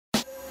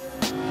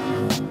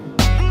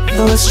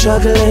I was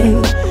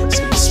struggling,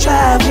 still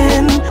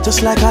striving,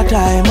 just like a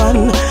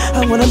diamond.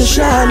 I wanna be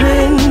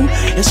shining.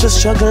 Yes, we're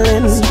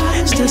struggling,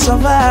 still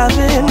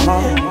surviving.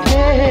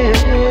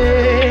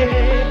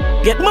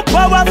 Get my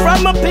power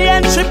from my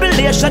pain,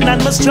 tribulation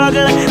and my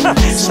struggle.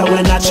 So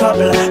when I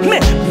trouble, me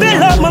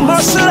build up my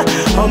muscle.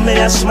 Oh, me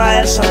I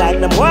smile, so like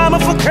them want me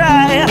for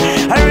cry.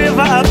 A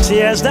river of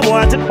tears, them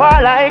want to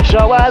fall like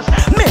showers.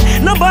 Me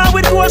no bar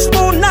with gold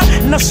spoon,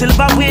 no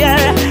silverware.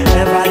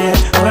 Never yet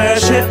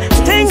worship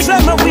things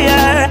I'm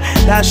aware.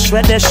 That's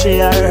where they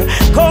share.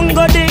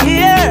 Congo the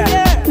year.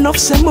 Enough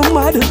say my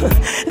mad,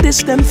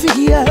 this them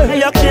figure.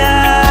 You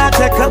can't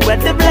take away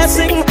the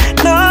blessing.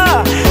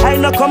 No, I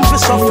no come for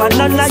suffer.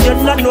 None of you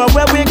don't know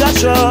where we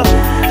got you.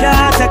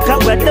 Can't take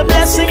away the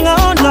blessing,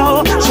 oh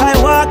no. Try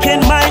walk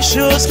in my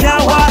shoes,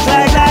 can't walk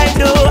like I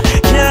do.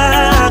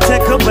 Can't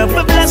take away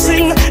the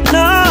blessing,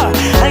 no.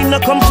 I no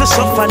come for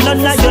suffer.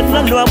 None of you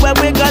don't know where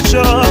we got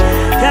you.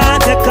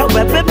 Can't take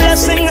away the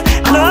blessing,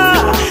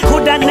 no.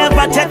 Coulda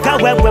never take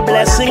away the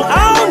blessing,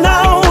 oh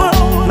no.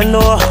 Me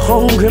know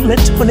hungry, me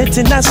turn it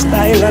in a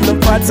style and a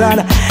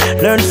pattern.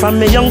 Learn from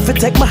me young fi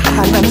take my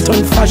hand and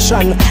turn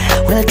fashion.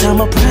 Well, time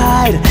of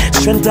pride,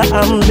 strength of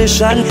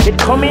ambition. It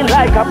coming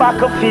like a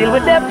battlefield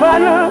with the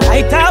fun.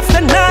 Night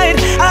after night,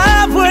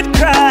 I would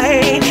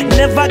cry.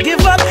 Never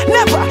give up,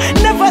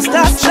 never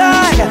stop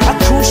trying. A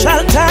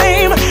crucial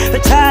time, the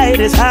tide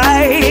is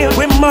high.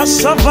 We must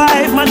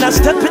survive, man, I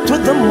step it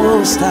with the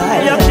most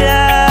high. You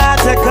can't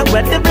take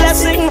away the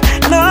blessing,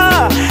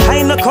 no.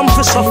 I no come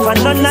for suffer,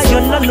 none of you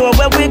no know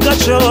where we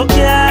got you.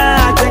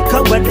 Can't take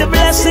away the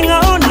blessing,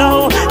 oh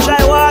no. Try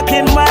walk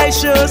in my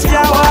shoes,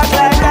 can't walk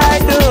like I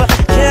do.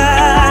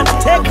 Can't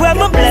take away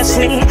my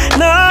blessing,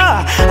 no.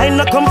 I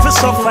no come for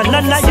suffer,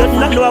 none of you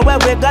no know where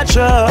we got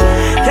you.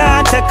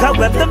 Can't take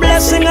away the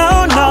blessing,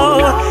 oh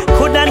no.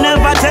 Coulda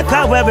never take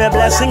away the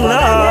blessing,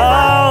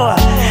 no.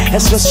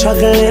 Yes, we're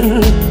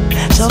struggling,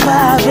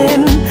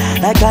 surviving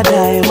like a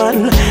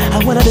diamond.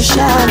 I wanna be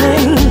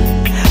shining.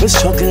 We're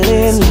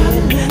struggling,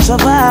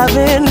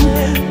 surviving,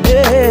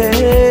 yeah.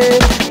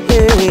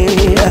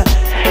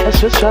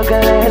 Yes, we're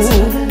struggling,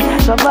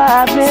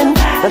 surviving,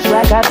 just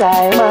like a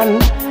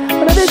diamond.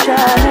 Wanna be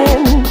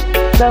shining,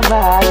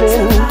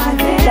 surviving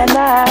the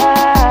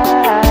night.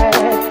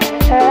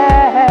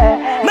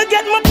 Me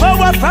get my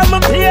power from my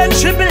pain,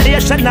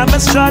 tribulation and my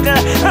struggle.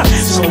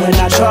 So when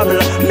I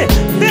trouble, me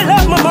build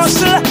up my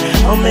muscle.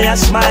 Oh, me I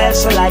smile,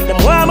 so like them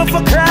want me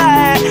for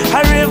cry.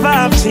 A river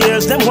of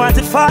tears, them want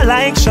it fall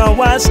like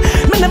showers.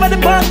 Me never the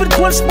bar with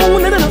gold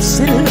spoon and enough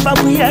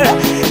silverware.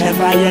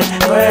 Never yet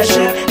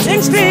worship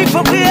things big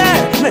for wear.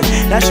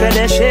 That's where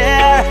they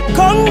share.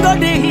 Congo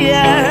the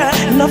year.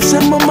 Enough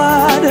say my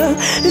mother,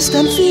 this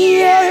them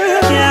fear.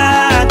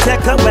 Can't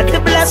take away the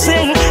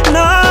blessing,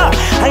 no.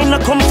 I no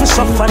come for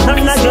suffer,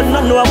 none of you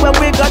no know where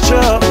we got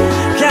you.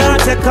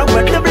 Can't take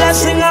away the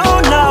blessing, oh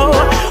no.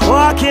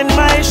 Walk in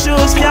my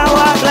shoes, can't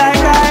walk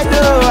like I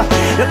do.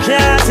 You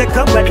can't take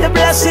away the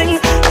blessing,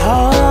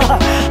 oh,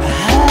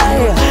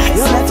 hey,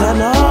 you better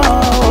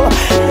know.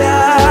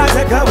 Can't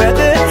take away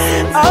the,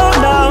 oh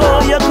no.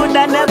 You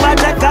coulda never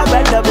take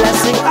away the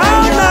blessing,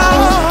 oh no.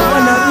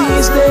 One of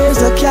these days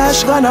the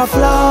cash gonna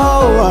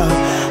flow.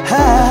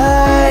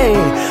 Hey,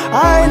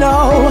 I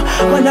know.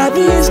 One of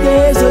these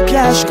days the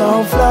cash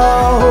gon'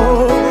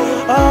 flow.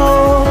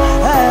 Oh,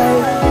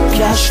 hey,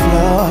 cash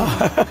flow.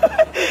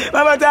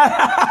 Mama,